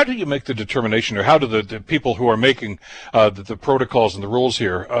 is how do you make the determination, or how do the people who are making the protocols and the rules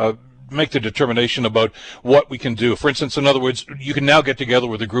here make the determination about what we can do? For instance, in other words, you can now get together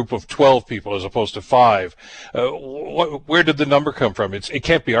with a group of 12 people as opposed to 5. Where did the number come from? It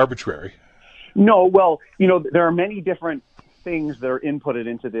can't be arbitrary. No, well, there are many different things that are inputted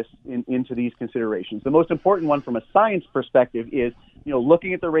into these considerations. The most important one from a science perspective is,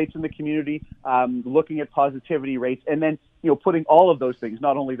 looking at the rates in the community, looking at positivity rates, and then, putting all of those things,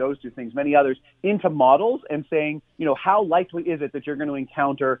 not only those two things, many others, into models and saying, how likely is it that you're going to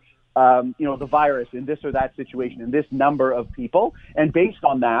encounter the virus in this or that situation, in this number of people. And based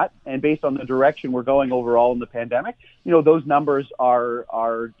on that, and based on the direction we're going overall in the pandemic, those numbers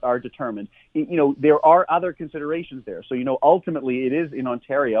are determined. There are other considerations there. So, ultimately it is in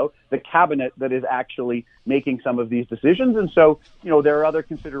Ontario, the cabinet that is actually making some of these decisions. And so, there are other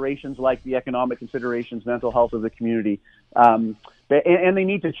considerations like the economic considerations, mental health of the community, and they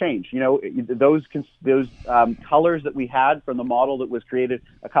need to change. Those colors that we had from the model that was created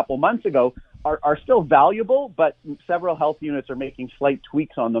a couple months ago are still valuable, but several health units are making slight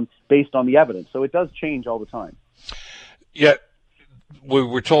tweaks on them based on the evidence. So it does change all the time. Yeah. We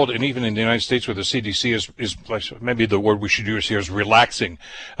were told, and even in the United States where the CDC is maybe the word we should use here is relaxing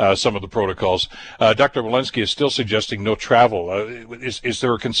some of the protocols. Dr. Walensky is still suggesting no travel. Is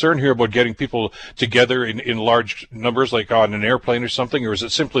there a concern here about getting people together in large numbers, like on an airplane or something, or is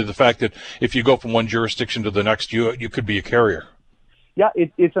it simply the fact that if you go from one jurisdiction to the next, you could be a carrier? Yeah,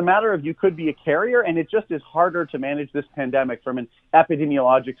 it's a matter of you could be a carrier, and it just is harder to manage this pandemic from an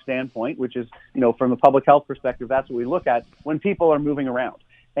epidemiologic standpoint, which is, from a public health perspective, that's what we look at when people are moving around.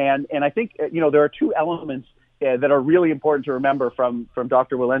 And I think, there are two elements that are really important to remember from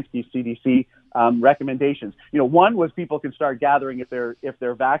Dr. Walensky's CDC recommendations. One was people can start gathering if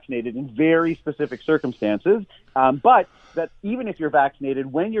they're vaccinated in very specific circumstances, but that even if you're vaccinated,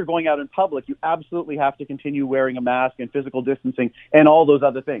 when you're going out in public, you absolutely have to continue wearing a mask and physical distancing and all those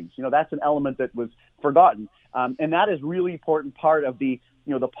other things. That's an element that was forgotten, and that is really important part of the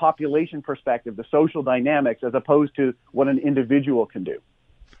the population perspective, the social dynamics, as opposed to what an individual can do.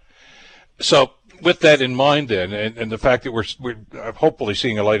 So with that in mind then, and the fact that we're hopefully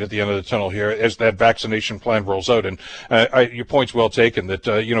seeing a light at the end of the tunnel here as that vaccination plan rolls out, and your point's well taken that,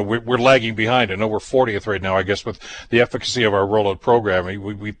 we're lagging behind. I know we're 40th right now, I guess, with the efficacy of our rollout program.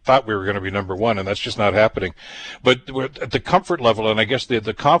 We thought we were going to be number one, and that's just not happening. But at the comfort level, and I guess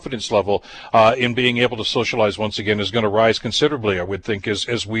the confidence level in being able to socialize once again is going to rise considerably, I would think,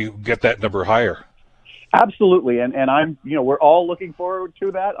 as we get that number higher. Absolutely, and I'm, we're all looking forward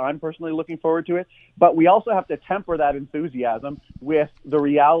to that. I'm personally looking forward to it, but we also have to temper that enthusiasm with the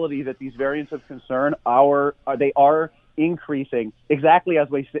reality that these variants of concern they are increasing exactly as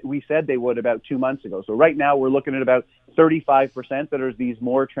we said they would about 2 months ago. So right now we're looking at about 35% that are these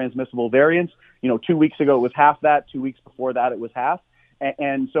more transmissible variants. 2 weeks ago it was half that. 2 weeks before that it was half.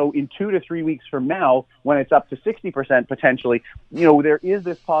 And so in 2 to 3 weeks from now, when it's up to 60% potentially, there is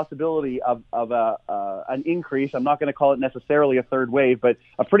this possibility of an increase. I'm not going to call it necessarily a third wave, but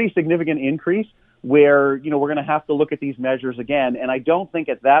a pretty significant increase where, we're going to have to look at these measures again. And I don't think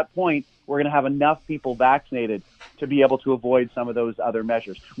at that point we're going to have enough people vaccinated to be able to avoid some of those other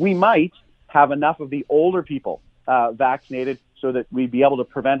measures. We might have enough of the older people vaccinated so that we'd be able to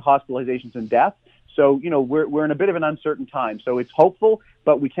prevent hospitalizations and death. So, we're in a bit of an uncertain time. So it's hopeful,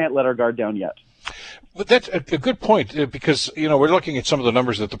 but we can't let our guard down yet. Well, that's a good point because, we're looking at some of the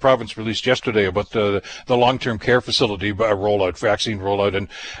numbers that the province released yesterday about the long-term care facility rollout, vaccine rollout,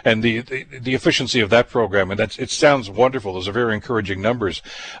 and the efficiency of that program. And it sounds wonderful. Those are very encouraging numbers.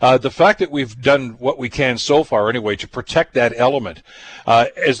 The fact that we've done what we can so far anyway to protect that element,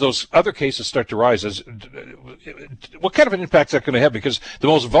 as those other cases start to rise, what kind of an impact is that going to have? Because the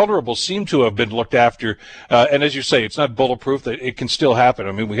most vulnerable seem to have been looked after. And as you say, it's not bulletproof. It can still happen.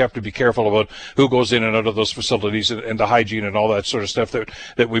 I mean, we have to be careful about who goes in and out of those facilities and the hygiene and all that sort of stuff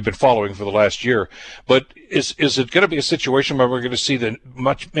that we've been following for the last year. But is it going to be a situation where we're going to see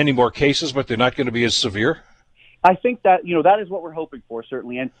many more cases, but they're not going to be as severe? I think that, that is what we're hoping for,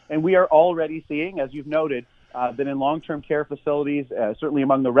 certainly. And we are already seeing, as you've noted, that in long-term care facilities, certainly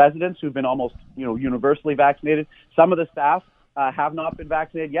among the residents who've been almost, universally vaccinated, some of the staff have not been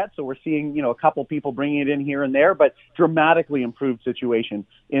vaccinated yet, so we're seeing, a couple people bringing it in here and there, but dramatically improved situation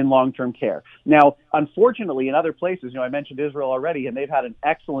in long-term care. Now, unfortunately, in other places, I mentioned Israel already, and they've had an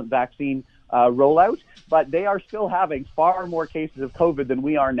excellent vaccine rollout, but they are still having far more cases of COVID than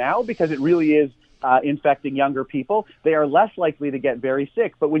we are now because it really is infecting younger people. They are less likely to get very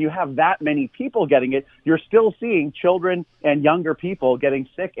sick, but when you have that many people getting it, you're still seeing children and younger people getting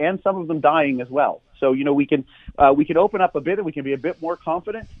sick and some of them dying as well. So, we can open up a bit and we can be a bit more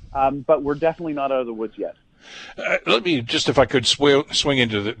confident, but we're definitely not out of the woods yet. Let me just, if I could, swing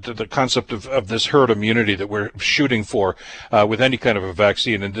into the concept of this herd immunity that we're shooting for with any kind of a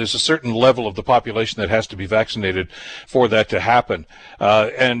vaccine. And there's a certain level of the population that has to be vaccinated for that to happen.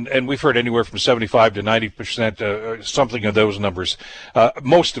 And we've heard anywhere from 75 to 90%, something of those numbers.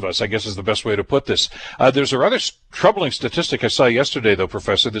 Most of us, I guess, is the best way to put this. There's a rather troubling statistic I saw yesterday, though,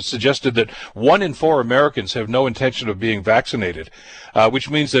 Professor, that suggested that 1 in 4 Americans have no intention of being vaccinated,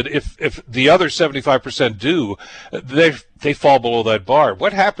 which means that if the other 75% do, they fall below that bar.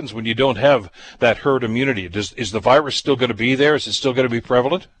 What happens when you don't have that herd immunity? Is the virus still going to be there? Is it still going to be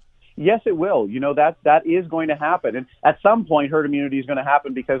prevalent? Yes, it will. That is going to happen. And at some point, herd immunity is going to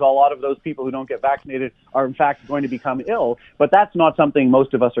happen because a lot of those people who don't get vaccinated are, in fact, going to become ill. But that's not something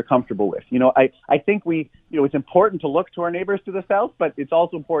most of us are comfortable with. I think it's important to look to our neighbors to the south, but it's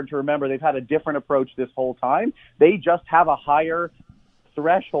also important to remember they've had a different approach this whole time. They just have a higher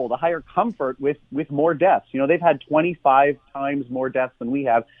threshold, a higher comfort with more deaths. They've had 25 times more deaths than we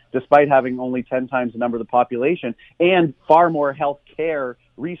have, despite having only 10 times the number of the population and far more health care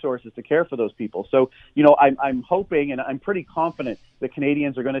resources to care for those people. So, I'm hoping and I'm pretty confident that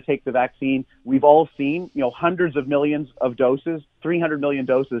Canadians are going to take the vaccine. We've all seen, hundreds of millions of doses, 300 million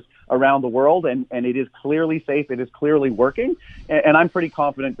doses around the world, and it is clearly safe. It is clearly working. And I'm pretty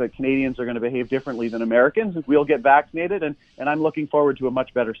confident that Canadians are going to behave differently than Americans. We'll get vaccinated, and I'm looking forward to a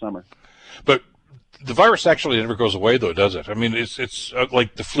much better summer. But the virus actually never goes away, though, does it? I mean, it's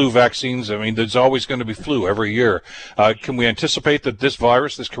like the flu vaccines. I mean, there's always going to be flu every year. Can we anticipate that this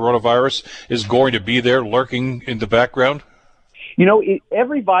coronavirus, is going to be there lurking in the background?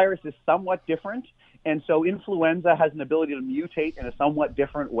 Every virus is somewhat different, and so influenza has an ability to mutate in a somewhat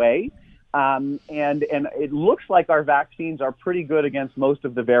different way. And it looks like our vaccines are pretty good against most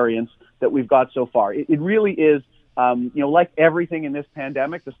of the variants that we've got so far. It really is. Like everything in this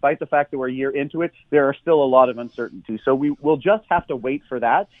pandemic, despite the fact that we're a year into it, there are still a lot of uncertainty. So we'll just have to wait for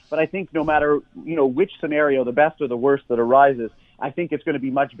that. But I think no matter, which scenario, the best or the worst that arises, I think it's going to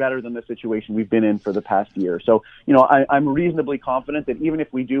be much better than the situation we've been in for the past year. So, I'm reasonably confident that even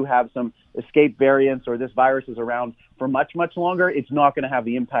if we do have some escape variants or this virus is around for much, much longer, it's not going to have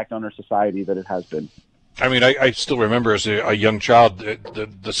the impact on our society that it has been. I mean, I still remember as a young child,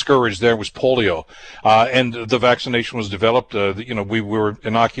 the scourge there was polio, and the vaccination was developed. We were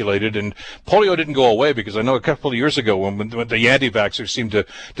inoculated, and polio didn't go away because I know a couple of years ago when the anti-vaxxers seemed to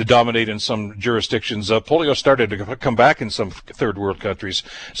dominate in some jurisdictions, polio started to come back in some third world countries.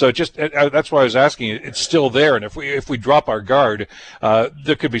 So that's why I was asking. It's still there, and if we drop our guard,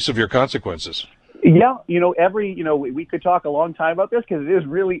 there could be severe consequences. Yeah, we could talk a long time about this because it is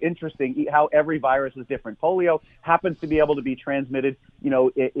really interesting how every virus is different. Polio happens to be able to be transmitted,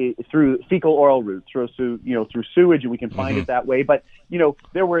 through fecal oral route, through sewage, and we can find it that way. But,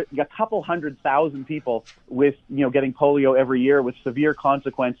 there were a couple 100,000 people with, getting polio every year with severe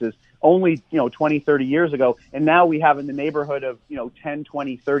consequences only, 20, 30 years ago. And now we have in the neighborhood of, 10,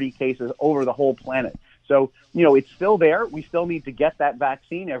 20, 30 cases over the whole planet. So, it's still there. We still need to get that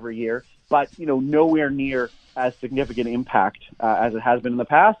vaccine every year, but, nowhere near as significant impact as it has been in the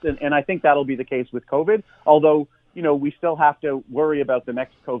past. And I think that'll be the case with COVID, although, we still have to worry about the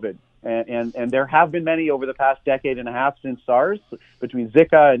next COVID. And there have been many over the past decade and a half since SARS, between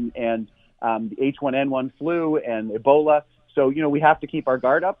Zika and the H1N1 flu and Ebola. So, we have to keep our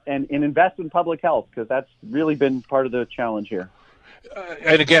guard up and invest in public health, because that's really been part of the challenge here.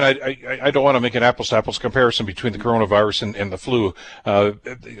 And again, I don't want to make an apples-to-apples comparison between the coronavirus and the flu,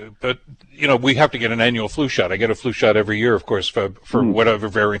 but we have to get an annual flu shot. I get a flu shot every year, of course, for whatever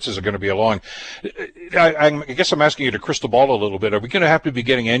variances are going to be along. I guess I'm asking you to crystal ball a little bit. Are we going to have to be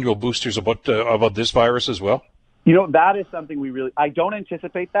getting annual boosters about this virus as well? That is something I don't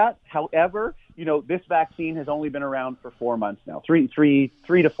anticipate that. However, this vaccine has only been around for 4 months now, three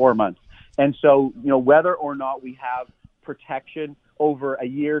to 4 months. And so, whether or not we have protection over a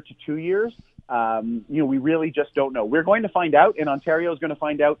year to 2 years, we really just don't know. We're going to find out, and Ontario is going to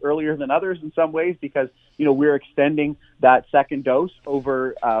find out earlier than others in some ways, because, we're extending that second dose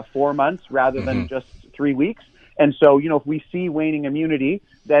over 4 months rather than just 3 weeks. And so, if we see waning immunity,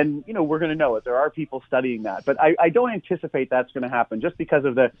 then, we're going to know it. There are people studying that. But I don't anticipate that's going to happen, just because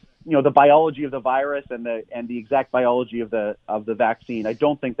of the, the biology of the virus and the exact biology of the vaccine. I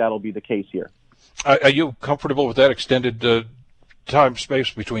don't think that'll be the case here. Are you comfortable with that extended time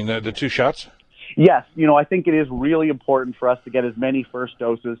space between the two shots? Yes. I think it is really important for us to get as many first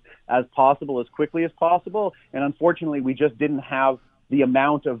doses as possible, as quickly as possible. And unfortunately, we just didn't have the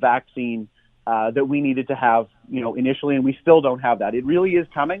amount of vaccine that we needed to have, initially, and we still don't have that. It really is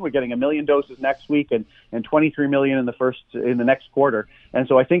coming. We're getting 1 million doses next week and 23 million in the next quarter. And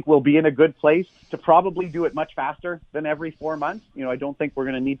so I think we'll be in a good place to probably do it much faster than every 4 months. I don't think we're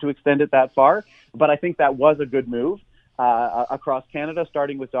going to need to extend it that far, but I think that was a good move across Canada,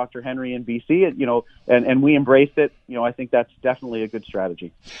 starting with Dr. Henry in BC, and we embraced it. I think that's definitely a good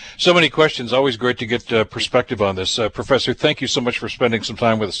strategy. So many questions. Always great to get perspective on this. Professor, thank you so much for spending some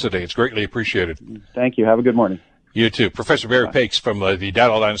time with us today. It's greatly appreciated. Thank you. Have a good morning. You too. Professor Barry Pakes from the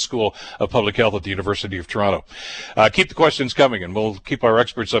Dattleline School of Public Health at the University of Toronto. Keep the questions coming, and we'll keep our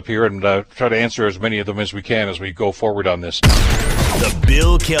experts up here and try to answer as many of them as we can as we go forward on this. The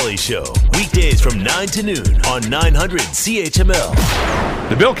Bill Kelly Show, weekdays from 9 to noon on 900 CHML.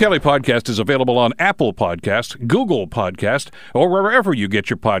 The Bill Kelly Podcast is available on Apple Podcast, Google Podcast, or wherever you get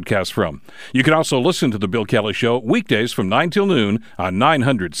your podcasts from. You can also listen to The Bill Kelly Show weekdays from 9 till noon on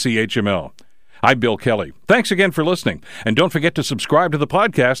 900 CHML. I'm Bill Kelly. Thanks again for listening. And don't forget to subscribe to the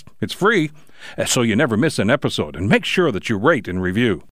podcast. It's free, so you never miss an episode. And make sure that you rate and review.